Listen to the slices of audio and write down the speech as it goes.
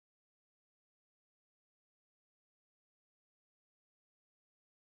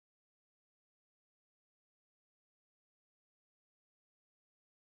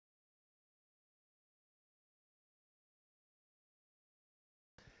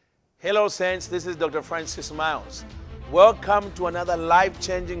Hello Saints, this is Dr. Francis Myles. Welcome to another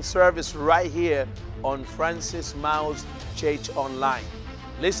life-changing service right here on Francis Myles Church Online.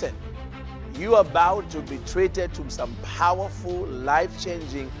 Listen, you are about to be treated to some powerful,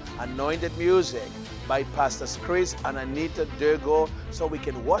 life-changing, anointed music by Pastors Chris and Anita Durgo, so we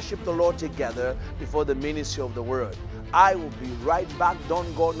can worship the Lord together before the ministry of the Word. I will be right back.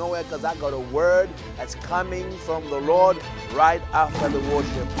 Don't go nowhere, because I got a word that's coming from the Lord right after the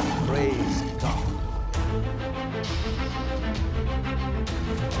worship. Praise God.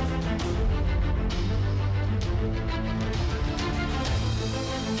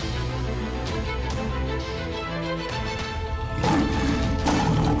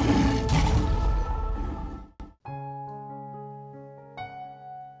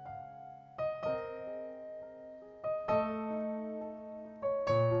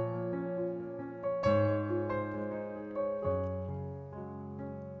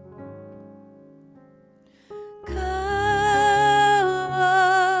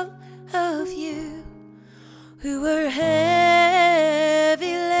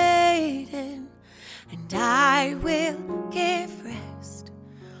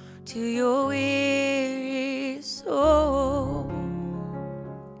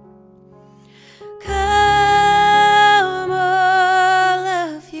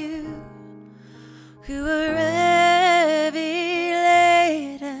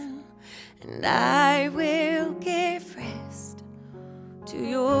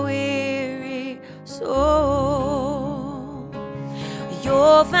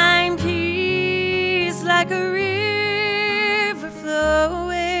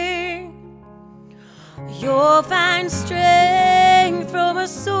 You'll find strength from a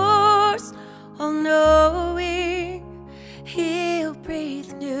source all-knowing. He'll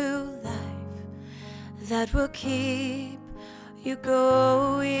breathe new life that will keep you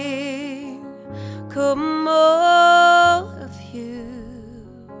going. Come, all of you.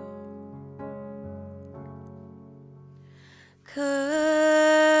 Come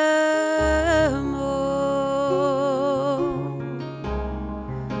on.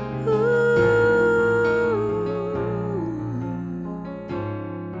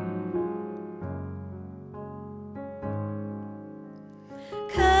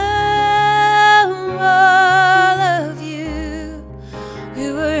 Come, all of you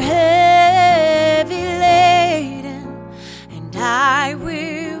who are heavy laden, and I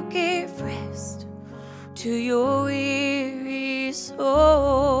will give rest to your weary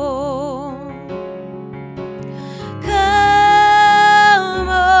soul. Come,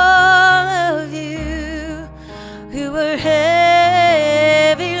 all of you who are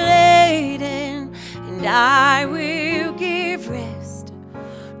heavy laden, and I will give rest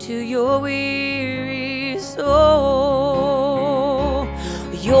to your weary soul.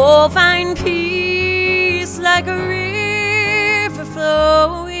 You'll find peace like a river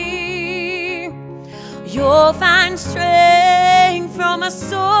flowing. You'll find strength from a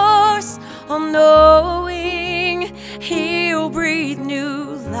source all-knowing. He'll breathe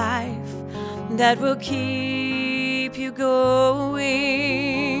new life that will keep you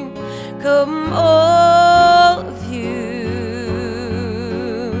going. Come, all of you.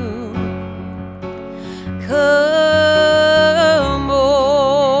 Come on.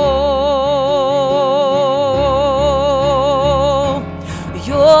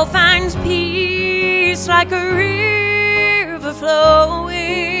 You'll find peace like a river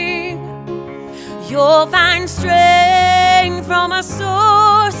flowing. You'll find strength from a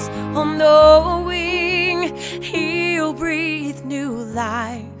source all-knowing. He'll breathe new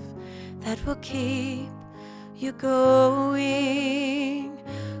life that will keep you going.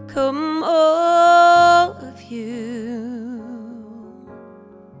 Come, all of you.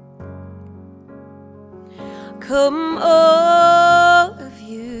 Come, all of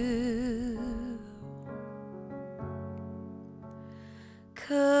you.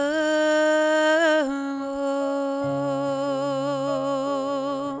 Come on.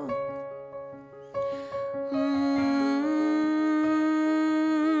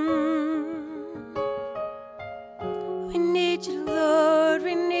 We need you, Lord.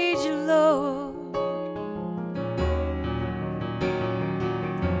 We need you, Lord.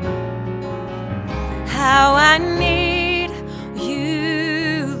 How I need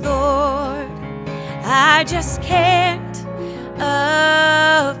you, Lord. I just can't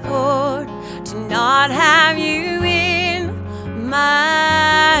afford to not have you in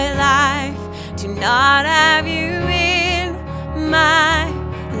my life, to not have you in my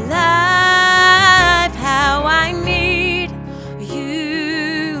life. How I need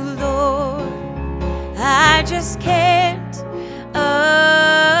you, Lord. I just can't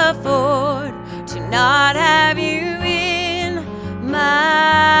afford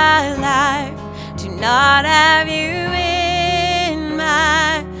not have you in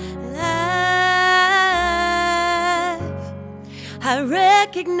my life. I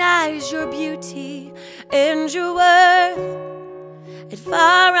recognize your beauty and your worth. It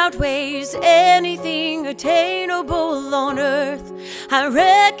far outweighs anything attainable on earth. I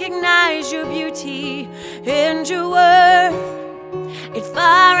recognize your beauty and your worth. It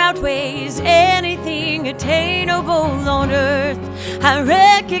far outweighs anything attainable on earth. I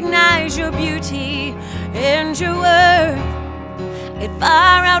recognize your beauty and your worth. It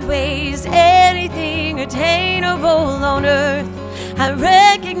far outweighs anything attainable on earth. I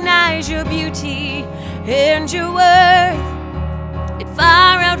recognize your beauty and your worth. It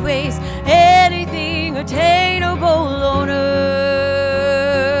far outweighs anything attainable on earth.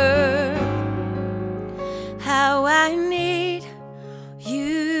 How I need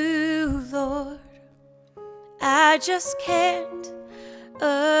you, Lord. I just can't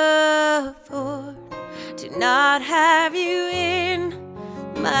afford to not have you in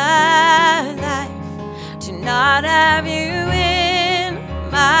my life, to not have you in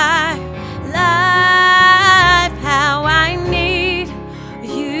my life. How I need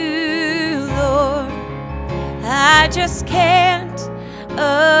you, Lord. I just can't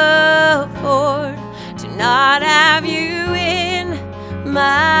afford to not have you in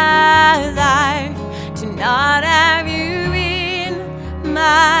my life, to not have you in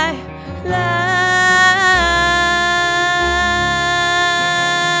my life.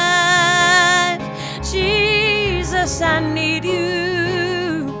 Jesus, I need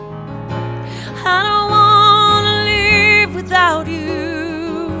you. I don't want to live without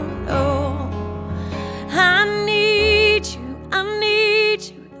you. No, I need you, I need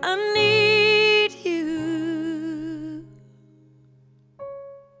you, I need you.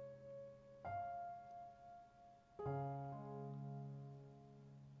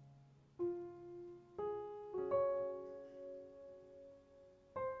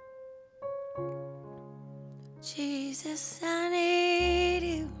 Jesus, I need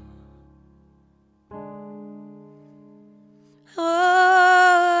you.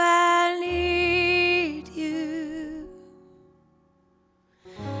 Oh, I need you.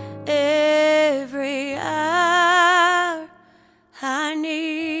 Every hour I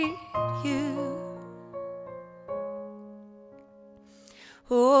need you.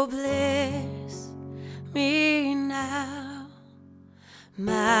 Oh, bless me now,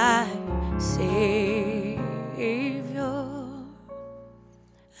 my Savior.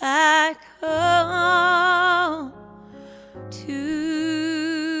 I come to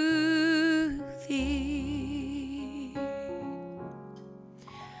thee.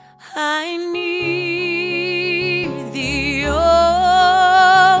 I need thee,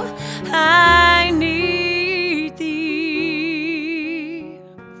 oh, I need thee.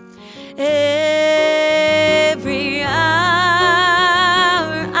 Every hour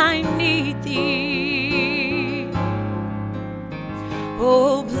I need thee.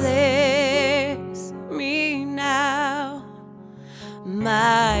 Oh, bless me now,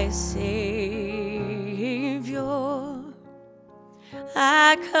 my Savior.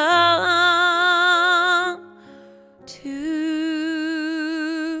 I come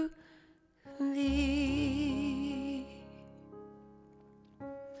to thee.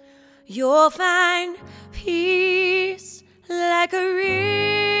 You'll find peace like a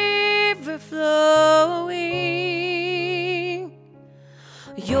river flowing.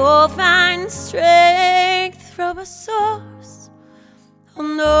 You'll find strength from a source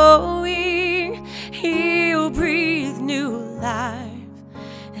all-knowing. He'll breathe new life,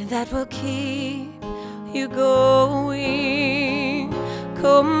 and that will keep you going.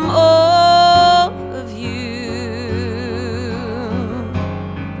 Come, all of you.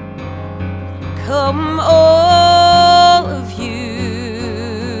 Come, all of you.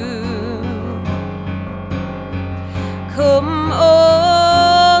 Come,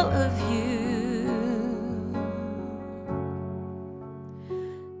 all of you.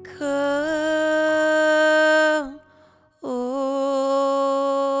 Come, all.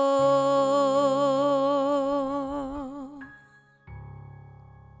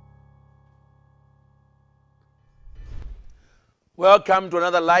 Welcome to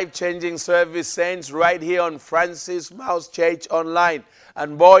another life-changing service, saints, right here on Francis Myles Church Online.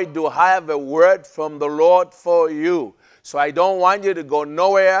 And boy, do I have a word from the Lord for you. So I don't want you to go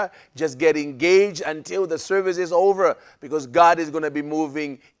nowhere. Just get engaged until the service is over, because God is going to be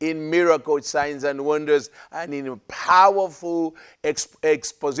moving in miracles, signs, and wonders, and in a powerful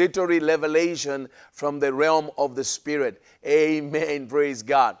expository revelation from the realm of the Spirit. Amen. Praise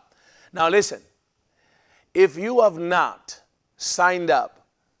God. Now listen, if you have not signed up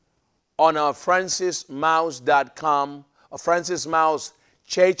on our francismyles.com or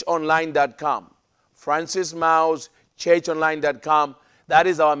francismylechurchonline.com. francismylechurchonline.com. That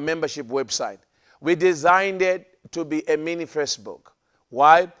is our membership website. We designed it to be a mini Facebook.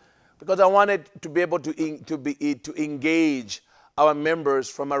 Why? Because I wanted to be able to engage our members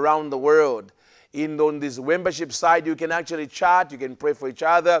from around the world. On this membership site, you can actually chat, you can pray for each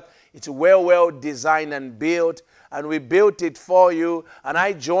other. It's well designed and built, and we built it for you. And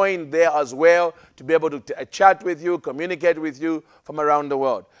I joined there as well to be able to chat with you, communicate with you from around the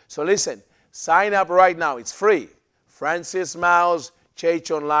world. So listen, sign up right now. It's free.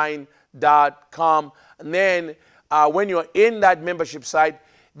 francismylechurchonline.com. And then when you're in that membership site,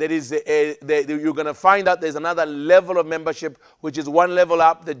 you're going to find out there's another level of membership, which is one level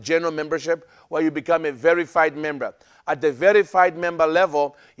up, the general membership, where you become a verified member. At the verified member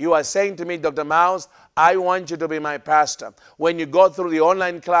level, you are saying to me, Dr. Myles, I want you to be my pastor. When you go through the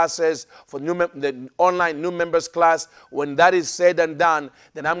online classes, for the online new members class, when that is said and done,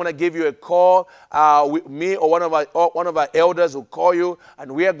 then I'm going to give you a call. With me or one of our elders will call you, and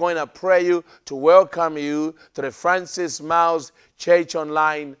we are going to pray you to welcome you to the Francis Myles Church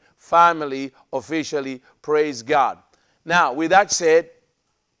Online family officially. Praise God. Now, with that said,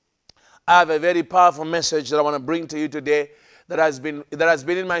 I have a very powerful message that I want to bring to you today that has been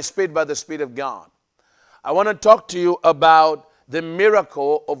in my spirit by the Spirit of God. I want to talk to you about the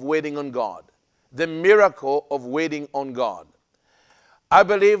miracle of waiting on God. The miracle of waiting on God. I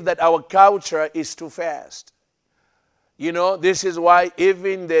believe that our culture is too fast. You know, this is why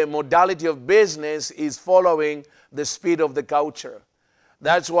even the modality of business is following the speed of the culture.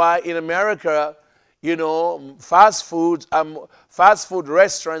 That's why in America, you know, fast food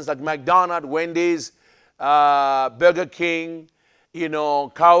restaurants like McDonald's, Wendy's, Burger King, you know,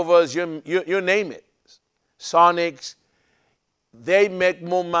 Culver's, you name it, Sonic's, they make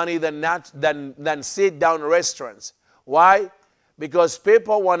more money than sit-down restaurants. Why? Because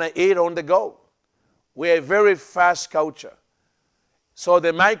people want to eat on the go. We're a very fast culture. So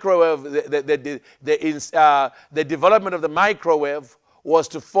the microwave, the development of the microwave was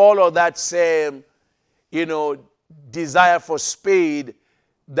to follow that same, you know, desire for speed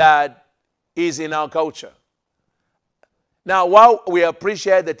that is in our culture. Now, while we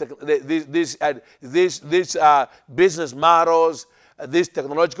appreciate these business models, these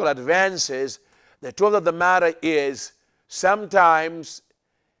technological advances, the truth of the matter is sometimes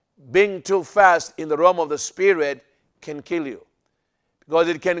being too fast in the realm of the Spirit can kill you. Because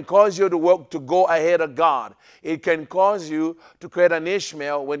it can cause you to go ahead of God. It can cause you to create an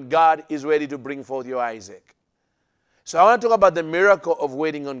Ishmael when God is ready to bring forth your Isaac. So I want to talk about the miracle of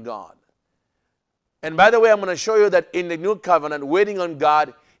waiting on God. And by the way, I'm going to show you that in the new covenant, waiting on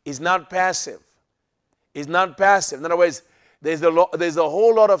God is not passive. It's not passive. In other words, there's a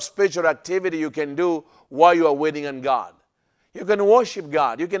whole lot of spiritual activity you can do while you are waiting on God. You can worship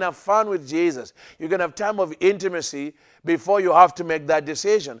God. You can have fun with Jesus. You can have time of intimacy before you have to make that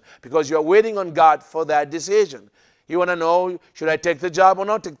decision, because you're waiting on God for that decision. You want to know, should I take the job or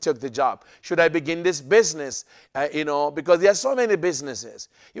not take the job? Should I begin this business? You know, because there are so many businesses.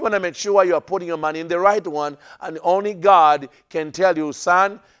 You want to make sure you are putting your money in the right one, and only God can tell you,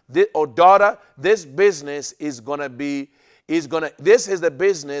 son or daughter, this business is going to be, this is the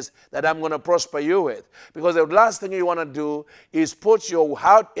business that I'm going to prosper you with. Because the last thing you want to do is put your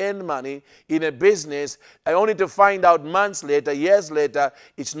hard-earned money in a business and only to find out months later, years later,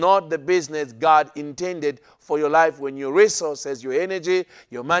 it's not the business God intended for your life, when your resources, your energy,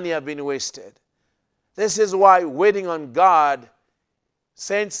 your money have been wasted. This is why waiting on God,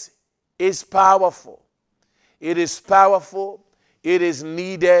 saints, is powerful. It is powerful. It is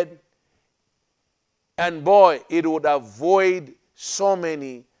needed. And boy, it would avoid so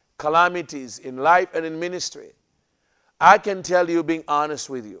many calamities in life and in ministry. I can tell you, being honest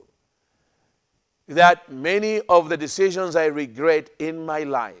with you, that many of the decisions I regret in my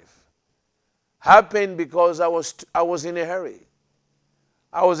life happened because I was in a hurry.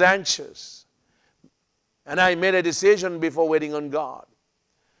 I was anxious. And I made a decision before waiting on God.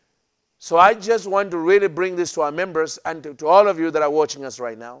 So I just want to really bring this to our members and to all of you that are watching us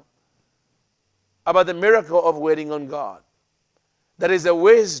right now, about the miracle of waiting on God. There is a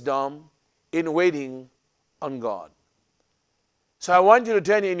wisdom in waiting on God. So I want you to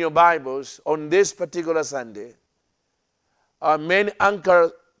turn in your Bibles on this particular Sunday. Our main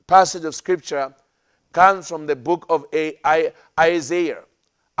anchor passage of Scripture comes from the book of Isaiah.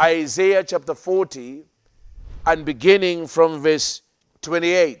 Isaiah chapter 40, and beginning from verse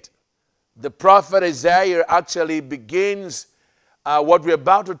 28. The prophet Isaiah actually begins what we're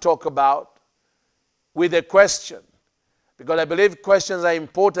about to talk about with a question. Because I believe questions are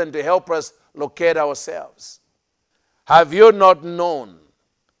important to help us locate ourselves. Have you not known?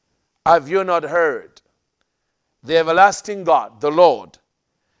 Have you not heard? The everlasting God, the Lord,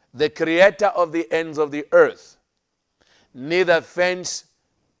 the creator of the ends of the earth, neither faints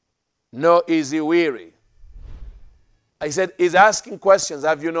nor is he weary. I said, he's asking questions.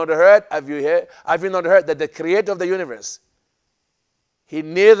 Have you not heard? Have you not heard that the creator of the universe, he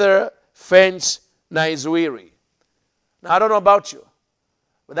neither faints nor is weary? Now, I don't know about you,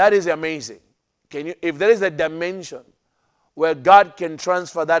 but that is amazing. If there is a dimension where God can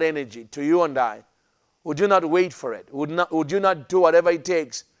transfer that energy to you and I, would you not wait for it? Would you not do whatever it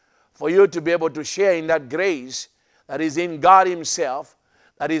takes for you to be able to share in that grace that is in God himself,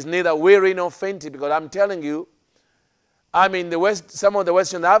 that is neither weary nor fainting? Because I'm telling you, some of the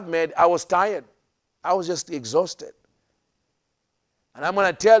Western I've made, I was tired. I was just exhausted. And I'm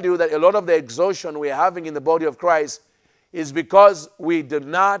going to tell you that a lot of the exhaustion we're having in the body of Christ is because we did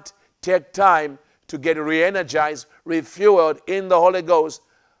not take time to get re-energized, refueled in the Holy Ghost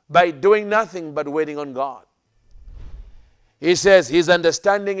by doing nothing but waiting on God. He says his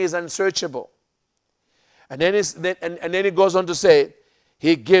understanding is unsearchable. And then he goes on to say,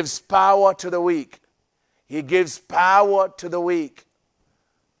 he gives power to the weak. He gives power to the weak.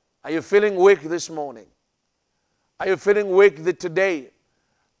 Are you feeling weak this morning? Are you feeling weak today?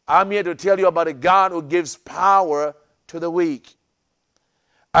 I'm here to tell you about a God who gives power to the weak.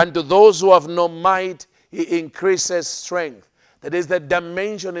 And to those who have no might, he increases strength. That is the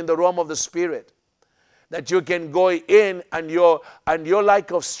dimension in the realm of the Spirit. That you can go in and your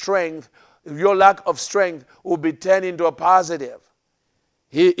lack of strength will be turned into a positive.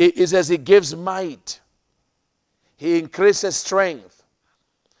 He says he gives might. He increases strength.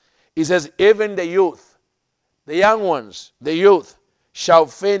 He says even the youth, the young ones, the youth shall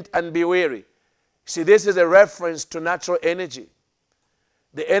faint and be weary. See, this is a reference to natural energy.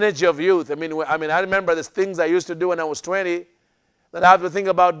 The energy of youth. I remember the things I used to do when I was 20 that I have to think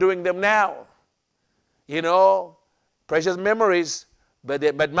about doing them now. You know, precious memories.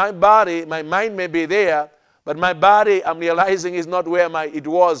 But my body, my mind may be there, but my body, I'm realizing, is not where it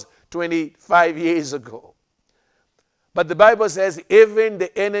was 25 years ago. But the Bible says even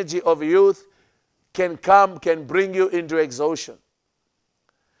the energy of youth can bring you into exhaustion.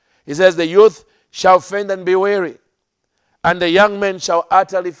 He says the youth shall faint and be weary, and the young men shall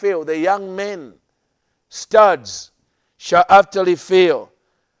utterly fail. The young men, studs, shall utterly fail.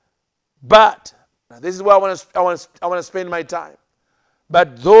 But, now this is where I want to spend my time.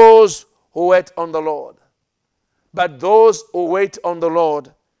 But those who wait on the Lord,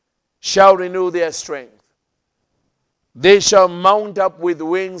 shall renew their strength. They shall mount up with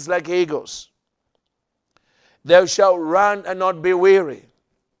wings like eagles. They shall run and not be weary.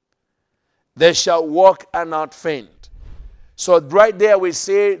 They shall walk and not faint. So right there we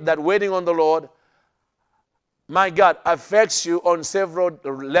see that waiting on the Lord, my God, affects you on several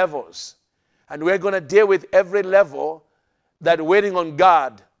levels. And we're going to deal with every level that waiting on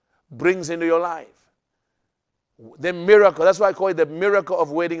God brings into your life. The miracle, that's why I call it the miracle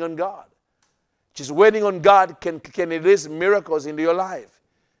of waiting on God. Just waiting on God can release miracles into your life.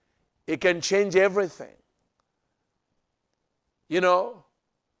 It can change everything. You know,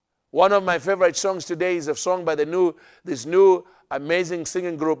 one of my favorite songs today is a song by this new amazing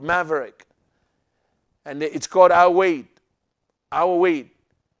singing group, Maverick. And it's called I'll Wait. I'll Wait.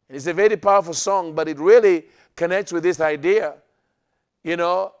 And it's a very powerful song, but it really connects with this idea, you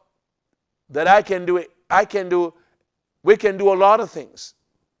know, that we can do a lot of things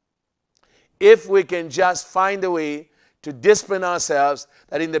if we can just find a way to discipline ourselves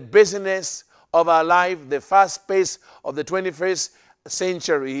that in the business of our life, the fast pace of the 21st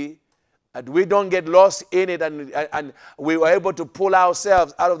century, that we don't get lost in it and we were able to pull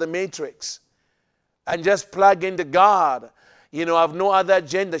ourselves out of the matrix and just plug into God. You know, have no other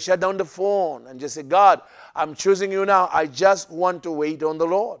agenda. Shut down the phone and just say, God, I'm choosing you now. I just want to wait on the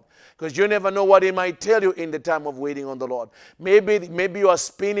Lord. Because you never know what he might tell you in the time of waiting on the Lord. Maybe you are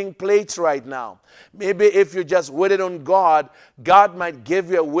spinning plates right now. Maybe if you just waited on God, God might give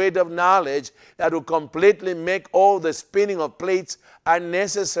you a word of knowledge that will completely make all the spinning of plates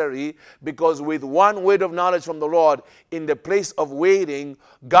unnecessary, because with one word of knowledge from the Lord in the place of waiting,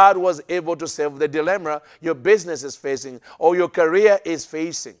 God was able to solve the dilemma your business is facing or your career is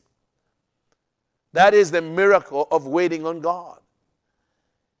facing. That is the miracle of waiting on God.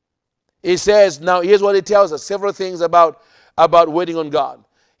 He says, now here's what he tells us, several things about waiting on God.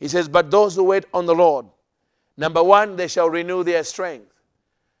 He says, but those who wait on the Lord, number one, they shall renew their strength.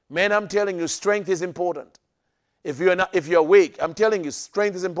 Man, I'm telling you, strength is important. If you're weak, I'm telling you,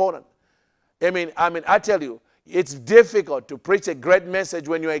 strength is important. I tell you, It's difficult to preach a great message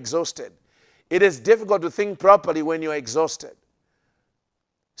when you're exhausted. It is difficult to think properly when you're exhausted.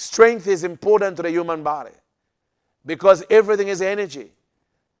 Strength is important to the human body because everything is energy.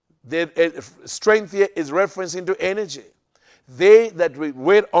 Strength here is referencing to energy. They that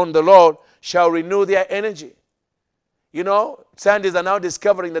wait on the Lord shall renew their energy. You know, scientists are now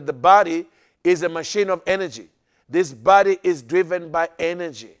discovering that the body is a machine of energy. This body is driven by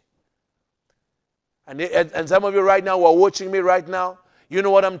energy. And some of you right now who are watching me right now, you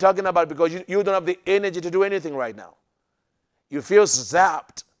know what I'm talking about because you don't have the energy to do anything right now. You feel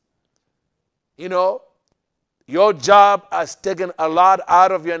zapped. You know, your job has taken a lot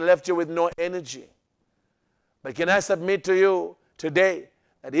out of you and left you with no energy. But can I submit to you today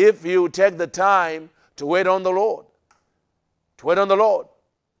that if you take the time to wait on the Lord,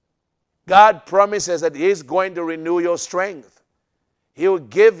 God promises that He is going to renew your strength. He will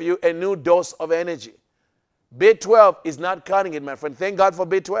give you a new dose of energy. B12 is not cutting it, my friend. Thank God for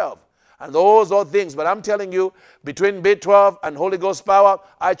B12 and those are things. But I'm telling you, between B12 and Holy Ghost power,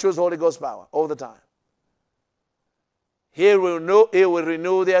 I choose Holy Ghost power all the time. He will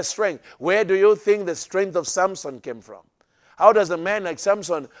renew their strength. Where do you think the strength of Samson came from? How does a man like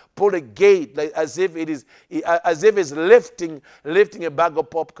Samson pull a gate like as if it's lifting a bag of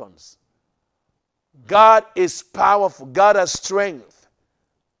popcorns? God is powerful. God has strength.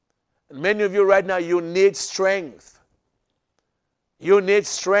 And many of you right now, you need strength. You need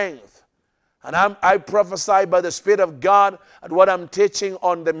strength. And I prophesy by the Spirit of God and what I'm teaching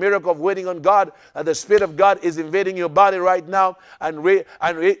on the miracle of waiting on God, that the Spirit of God is invading your body right now and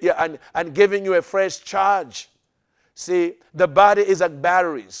giving you a fresh charge. See, the body is like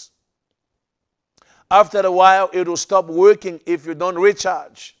batteries. After a while, it will stop working if you don't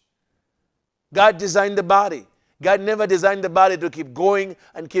recharge. God designed the body. God never designed the body to keep going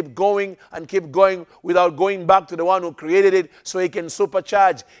and keep going and keep going without going back to the one who created it so He can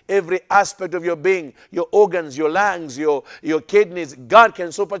supercharge every aspect of your being, your organs, your lungs, your kidneys. God can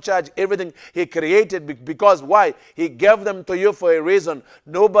supercharge everything He created because why? He gave them to you for a reason.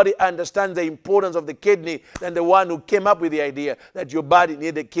 Nobody understands the importance of the kidney than the one who came up with the idea that your body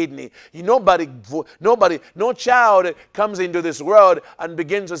needed a kidney. No child comes into this world and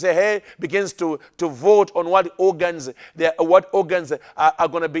begins to say, hey, begins to vote on what organs are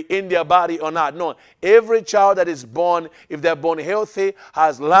going to be in their body or not. No, every child that is born, if they're born healthy,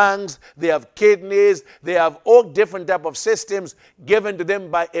 has lungs, they have kidneys, they have all different type of systems given to them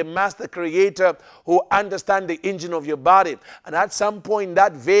by a master creator who understands the engine of your body. And at some point,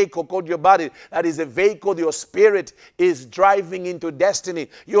 that vehicle called your body, that is a vehicle your spirit is driving into destiny.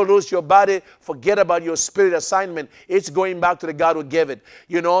 You lose your body, forget about your spirit assignment. It's going back to the God who gave it.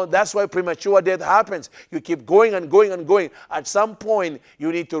 You know, that's why premature death happens. You keep going and going and going. At some point,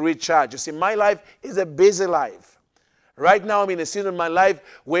 you need to recharge. You see, my life is a busy life. Right now, I'm in a season of my life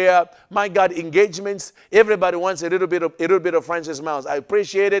where, my God, engagements, everybody wants a little bit of Francis Myles. I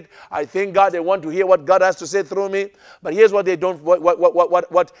appreciate it. I thank God they want to hear what God has to say through me. But here's what they don't,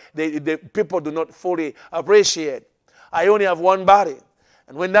 what the people do not fully appreciate. I only have one body.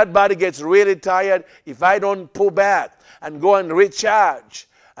 And when that body gets really tired, if I don't pull back and go and recharge,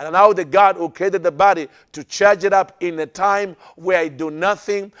 and allow the God who created the body to charge it up in a time where I do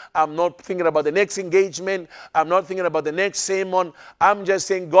nothing. I'm not thinking about the next engagement. I'm not thinking about the next sermon. I'm just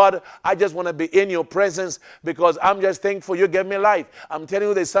saying, God, I just want to be in your presence because I'm just thankful you gave me life. I'm telling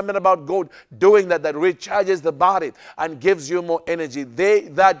you, there's something about God doing that recharges the body and gives you more energy. They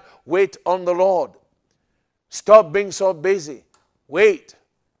that wait on the Lord. Stop being so busy. Wait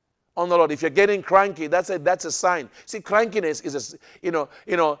on the Lord. If you're getting cranky, that's a sign. See, crankiness is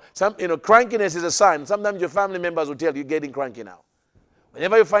crankiness is a sign. Sometimes your family members will tell you, you're getting cranky now.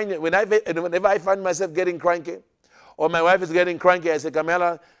 Whenever I find myself getting cranky, or my wife is getting cranky, I say,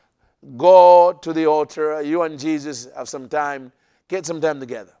 Carmela, go to the altar. You and Jesus have some time. Get some time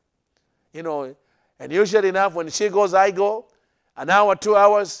together. You know, and usually enough, when she goes, I go. An hour, 2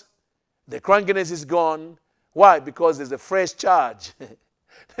 hours, the crankiness is gone. Why? Because there's a fresh charge.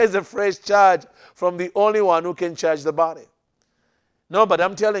 There's a fresh charge from the only one who can charge the body. No, but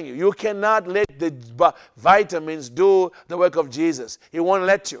I'm telling you, you cannot let the vitamins do the work of Jesus. He won't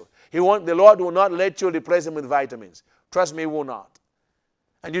let you. The Lord will not let you replace him with vitamins. Trust me, he will not.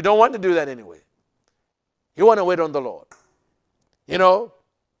 And you don't want to do that anyway. You want to wait on the Lord. You know?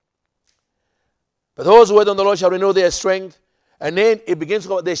 But those who wait on the Lord shall renew their strength. And then it begins to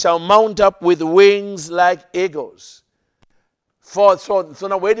go, they shall mount up with wings like eagles. So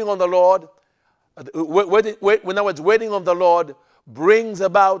now waiting on the Lord, waiting on the Lord brings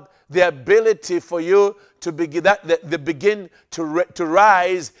about the ability for you to begin to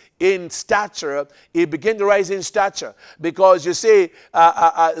rise in stature. It begin to rise in stature because you see,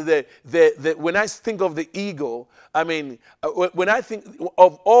 when I think of the ego, I mean, when I think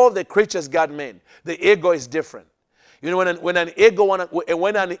of all the creatures God made, the ego is different. You know, when an ego wanna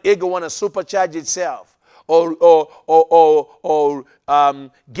supercharge itself or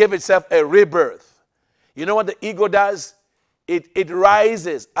give itself a rebirth, you know what the ego does? It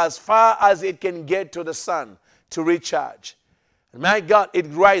rises as far as it can get to the sun to recharge. My God, it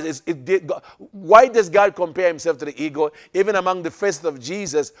rises. Why does God compare himself to the ego? Even among the faces of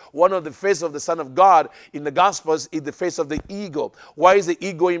Jesus, one of the faces of the Son of God in the Gospels is the face of the ego. Why is the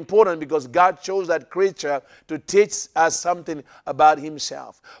ego important? Because God chose that creature to teach us something about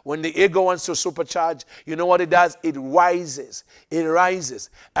himself. When the ego wants to supercharge, you know what it does? It rises. It rises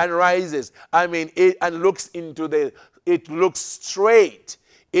and rises. I mean, it looks straight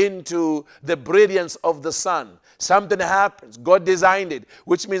into the brilliance of the sun. Something happens. God designed it,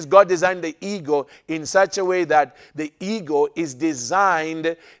 which means God designed the ego in such a way that the ego is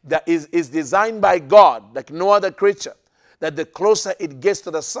designed, that is designed by God like no other creature, that the closer it gets to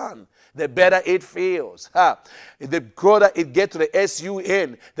the sun, the better it feels. The closer it gets to the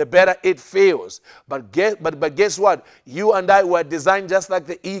sun, the better it feels. But guess what? You and I were designed just like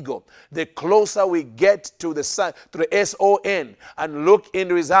the ego. The closer we get to the sun, to the son, and look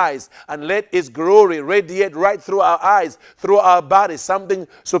into his eyes and let his glory radiate right through our eyes, through our bodies, something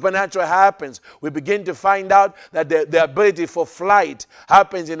supernatural happens. We begin to find out that the ability for flight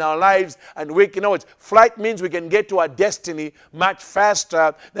happens in our lives, and we, you know, flight means we can get to our destiny much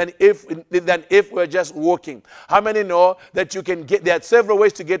faster than if we're just walking. How many know that you can get? There are several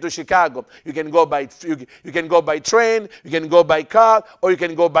ways to get to Chicago. You can go by train, you can go by car, or you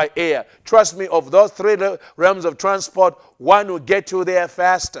can go by air. Trust me, of those three realms of transport, one will get you there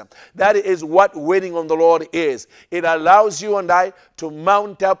faster. That is what waiting on the Lord is. It allows you and I to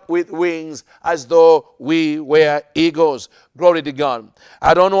mount up with wings as though we were eagles. Glory to God.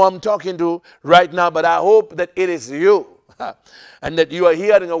 I don't know who I'm talking to right now, but I hope that it is you. And that you are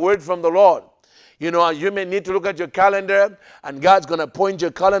hearing a word from the Lord. You know, you may need to look at your calendar, and God's going to point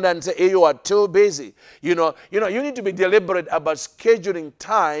your calendar and say, hey, you are too busy. You need to be deliberate about scheduling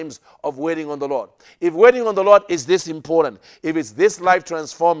times of waiting on the Lord. If waiting on the Lord is this important, if it's this life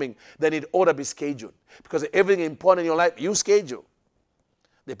transforming, then it ought to be scheduled. Because everything important in your life, you schedule.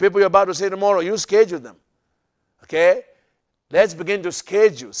 The people you're about to say tomorrow, you schedule them. Okay? Let's begin to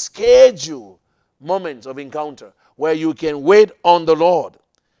schedule moments of encounter where you can wait on the Lord.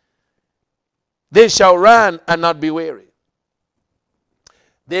 They shall run and not be weary.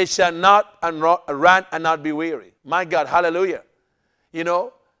 They shall not run and not be weary. My God, hallelujah. You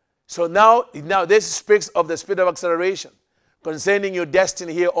know, so now this speaks of the spirit of acceleration concerning your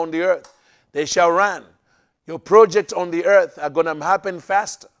destiny here on the earth. They shall run. Your projects on the earth are going to happen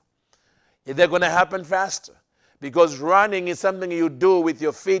faster. They're going to happen faster because running is something you do with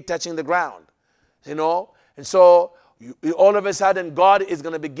your feet touching the ground. You know, and so all of a sudden God is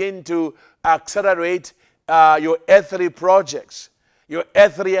going to begin to accelerate your earthly projects, your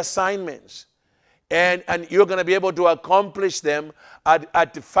earthly assignments. And you're going to be able to accomplish them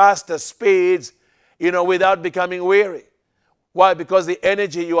at faster speeds, you know, without becoming weary. Why? Because the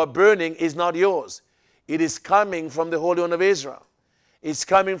energy you are burning is not yours. It is coming from the Holy One of Israel. It's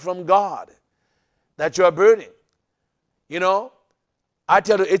coming from God that you are burning. You know, I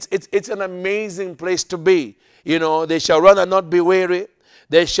tell you, it's an amazing place to be. You know, they shall run and not be weary.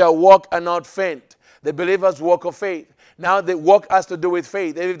 They shall walk and not faint. The believers walk of faith. Now the walk has to do with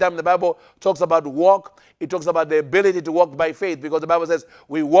faith. Every time the Bible talks about walk, it talks about the ability to walk by faith, because the Bible says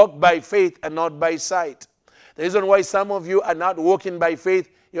we walk by faith and not by sight. The reason why some of you are not walking by faith,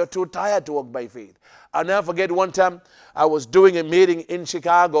 you're too tired to walk by faith. I'll never forget one time I was doing a meeting in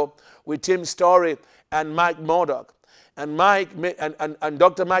Chicago with Tim Story and Mike Murdoch. And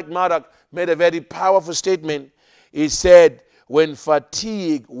Dr. Mike Murdoch made a very powerful statement. He said, when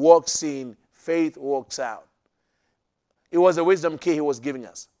fatigue walks in, faith walks out. It was a wisdom key he was giving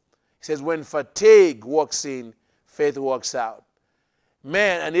us. He says, when fatigue walks in, faith walks out.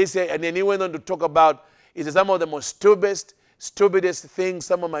 Man, and he said, and then he went on to talk about, he said, some of the most stupidest things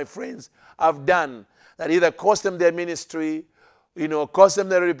some of my friends have done that either cost them their ministry, you know, cost them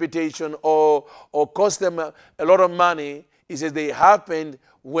their reputation, or cost them a lot of money. He says they happened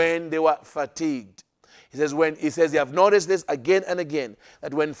when they were fatigued. He says they have noticed this again and again,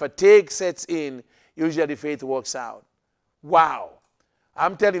 that when fatigue sets in, usually faith works out. Wow.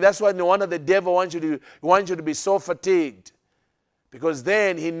 I'm telling you, that's why no wonder the devil wants you to be so fatigued. Because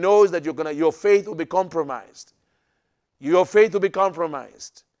then he knows that your faith will be compromised. Your faith will be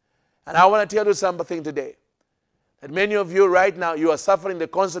compromised. And I want to tell you something today. That many of you right now, you are suffering the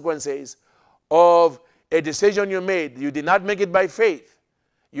consequences of a decision you made. You did not make it by faith.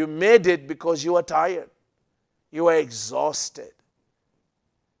 You made it because you were tired. You were exhausted.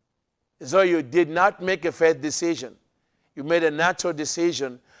 So you did not make a faith decision. You made a natural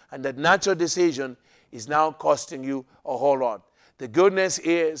decision, and that natural decision is now costing you a whole lot. The goodness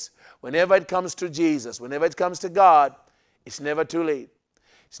is, whenever it comes to Jesus, whenever it comes to God, it's never too late.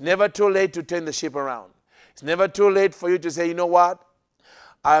 It's never too late to turn the ship around. It's never too late for you to say, you know what?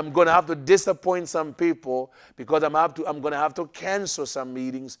 I'm going to have to disappoint some people because I'm going to have to cancel some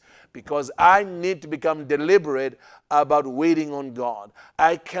meetings because I need to become deliberate about waiting on God.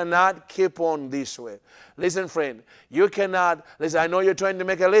 I cannot keep on this way. Listen, friend, you cannot, listen, I know you're trying to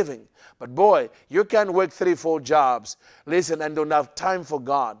make a living, but boy, you can't work 3-4 jobs, listen, and don't have time for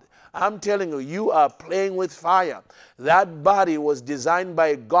God. I'm telling you, you are playing with fire. That body was designed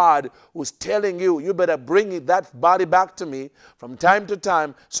by God who's telling you, you better bring that body back to me from time to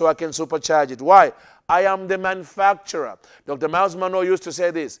time so I can supercharge it. Why? I am the manufacturer. Dr. Myles Monroe used to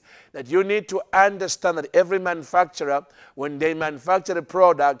say this, that you need to understand that every manufacturer, when they manufacture a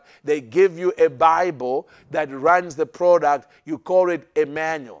product, they give you a Bible that runs the product. You call it a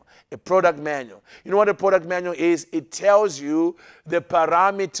manual. A product manual. You know what a product manual is? It tells you the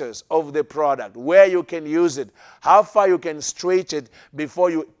parameters of the product, where you can use it, how far you can stretch it before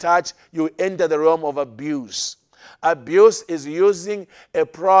you enter the realm of abuse. Abuse is using a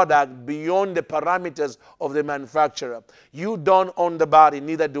product beyond the parameters of the manufacturer. You don't own the body,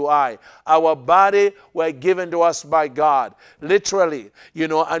 neither do I. Our body were given to us by God, literally. You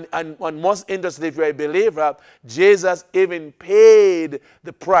know, and most interesting, if you're a believer, Jesus even paid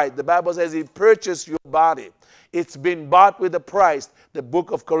the price. The Bible says he purchased your body. It's been bought with a price, the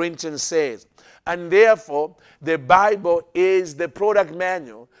book of Corinthians says. And therefore, the Bible is the product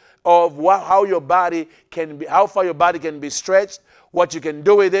manual of how your body can be, how far your body can be stretched, what you can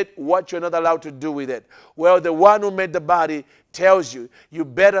do with it, what you're not allowed to do with it. Well, the one who made the body tells you, you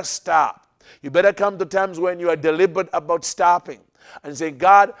better stop. You better come to times when you are deliberate about stopping and say,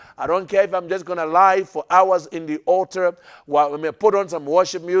 God, I don't care if I'm just going to lie for hours in the altar while we may put on some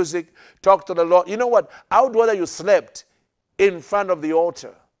worship music, talk to the Lord. You know what? I would rather you slept in front of the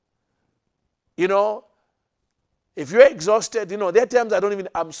altar. You know, if you're exhausted, you know, there are times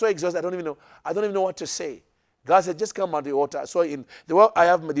I'm so exhausted, I don't even know what to say. God said, just come at the altar. So I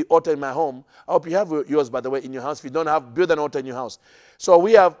have the altar in my home. I hope you have yours, by the way, in your house. If you don't have, build an altar in your house. So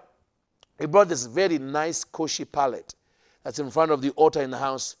we brought this very nice, cushy pallet that's in front of the altar in the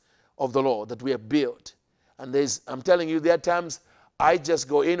house of the Lord that we have built. And I'm telling you, there are times I just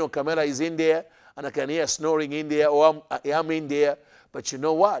go in, or Carmela is in there, and I can hear snoring in there, or I'm in there. But you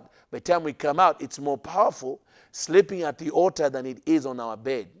know what? By the time we come out, it's more powerful sleeping at the altar than it is on our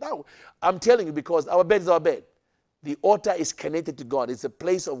bed. Now, I'm telling you, because our bed is our bed. The altar is connected to God. It's a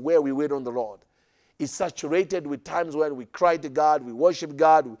place of where we wait on the Lord. It's saturated with times when we cry to God, we worship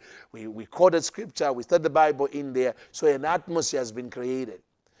God, we quoted scripture, we study the Bible in there. So an atmosphere has been created.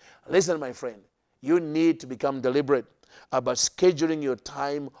 Listen, my friend, you need to become deliberate about scheduling your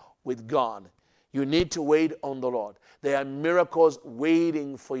time with God. You need to wait on the Lord. There are miracles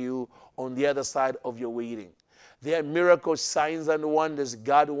waiting for you on the other side of your waiting. There are miracles, signs, and wonders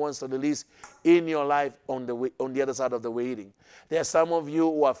God wants to release in your life on the other side of the waiting. There are some of you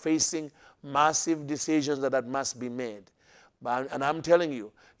who are facing massive decisions that must be made. And I'm telling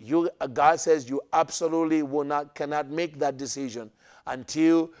you, God says you absolutely cannot make that decision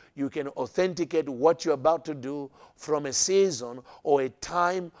until you can authenticate what you're about to do from a season or a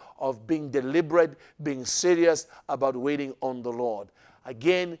time of being deliberate, being serious about waiting on the Lord.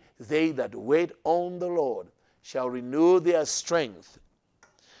 Again, they that wait on the Lord shall renew their strength.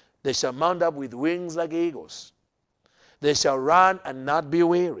 They shall mount up with wings like eagles. They shall run and not be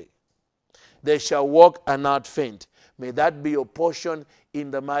weary. They shall walk and not faint. May that be your portion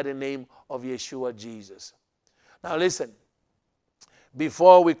in the mighty name of Yeshua Jesus. Now listen,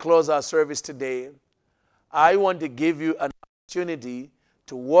 before we close our service today, I want to give you an opportunity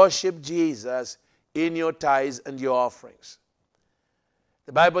to worship Jesus in your tithes and your offerings.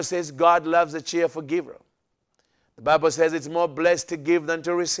 The Bible says God loves a cheerful giver. The Bible says it's more blessed to give than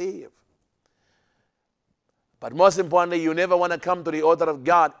to receive. But most importantly, you never want to come to the altar of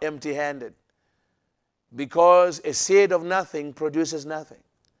God empty-handed, because a seed of nothing produces nothing.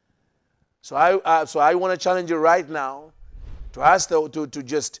 So I want to challenge you right now to ask the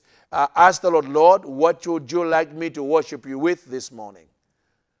Lord, Lord, what would you like me to worship you with this morning,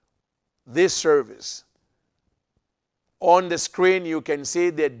 this service? On the screen, you can see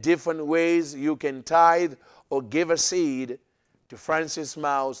the different ways you can tithe or give a seed to Francis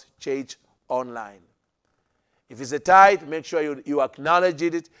Myles Church Online. If it's a tithe, make sure you acknowledge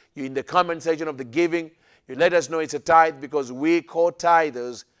it. You in the comment section of the giving, you let us know it's a tithe, because we call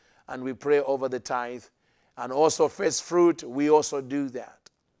tithers and we pray over the tithe. And also first fruit, we also do that.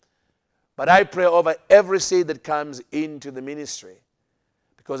 But I pray over every seed that comes into the ministry,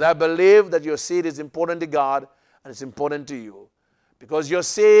 because I believe that your seed is important to God and it's important to you. Because your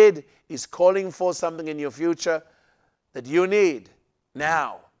seed is calling for something in your future that you need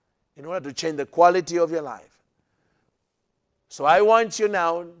now in order to change the quality of your life. So I want you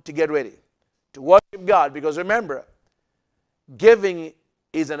now to get ready to worship God, because remember, giving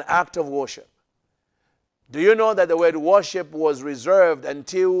is an act of worship. Do you know that the word worship was reserved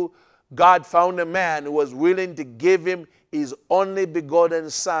until God found a man who was willing to give him his only begotten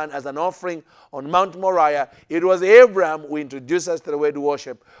son as an offering on Mount Moriah? It was Abraham who introduced us to the word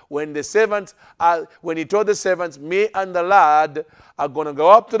worship. When the servants, when he told the servants, me and the lad are going to go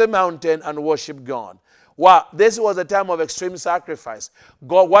up to the mountain and worship God. Wow, this was a time of extreme sacrifice.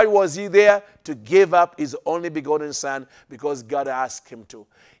 God, why was he there? To give up his only begotten son, because God asked him to.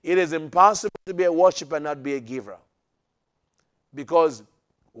 It is impossible to be a worshiper and not be a giver, because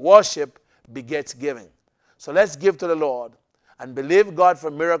worship begets giving. So let's give to the Lord and believe God for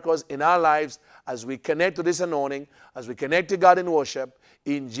miracles in our lives as we connect to this anointing, as we connect to God in worship,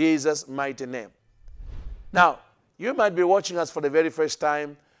 in Jesus' mighty name. Now, you might be watching us for the very first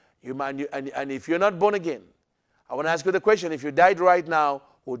time, and if you're not born again, I want to ask you the question: if you died right now,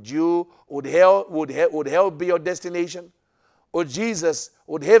 would hell be your destination?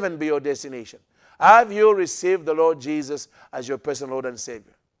 Would heaven be your destination? Have you received the Lord Jesus as your personal Lord and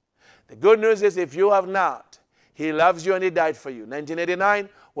Savior? The good news is, if you have not, he loves you and he died for you. 1989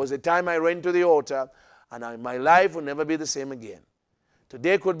 was the time I ran to the altar, and my life will never be the same again.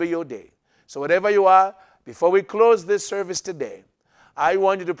 Today could be your day. So wherever you are, before we close this service today, I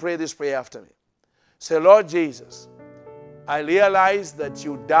want you to pray this prayer after me. Say, Lord Jesus, I realize that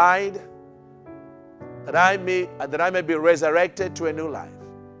you died that I may be resurrected to a new life.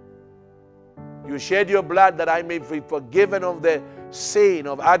 You shed your blood that I may be forgiven of the sin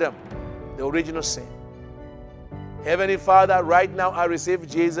of Adam, the original sin. Heavenly Father, right now I receive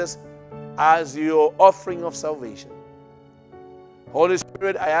Jesus as your offering of salvation. Holy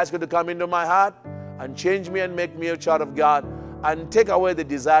Spirit, I ask you to come into my heart and change me and make me a child of God, and take away the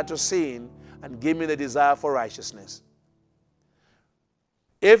desire to sin and give me the desire for righteousness.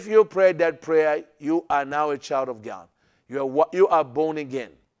 If you prayed that prayer, you are now a child of God. You are born again.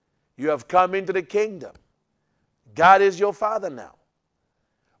 You have come into the kingdom. God is your Father now.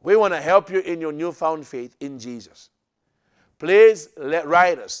 We want to help you in your newfound faith in Jesus. Please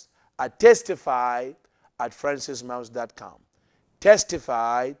write us at testify@francismyles.com.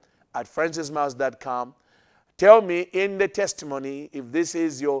 Testify@francismyles.com. Tell me in the testimony, if this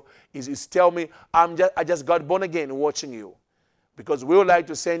is tell me, I just got born again watching you. Because we would like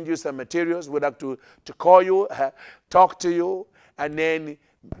to send you some materials. We'd like to call you, talk to you, and then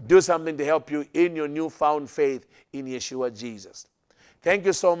do something to help you in your newfound faith in Yeshua Jesus. Thank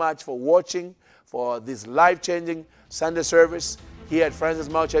you so much for watching, for this life-changing Sunday service here at Francis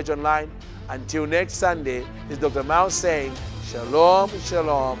Myles Church Online. Until next Sunday, this is Dr. Myles saying, Shalom,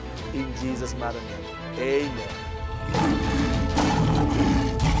 Shalom, in Jesus' mighty name. Amen.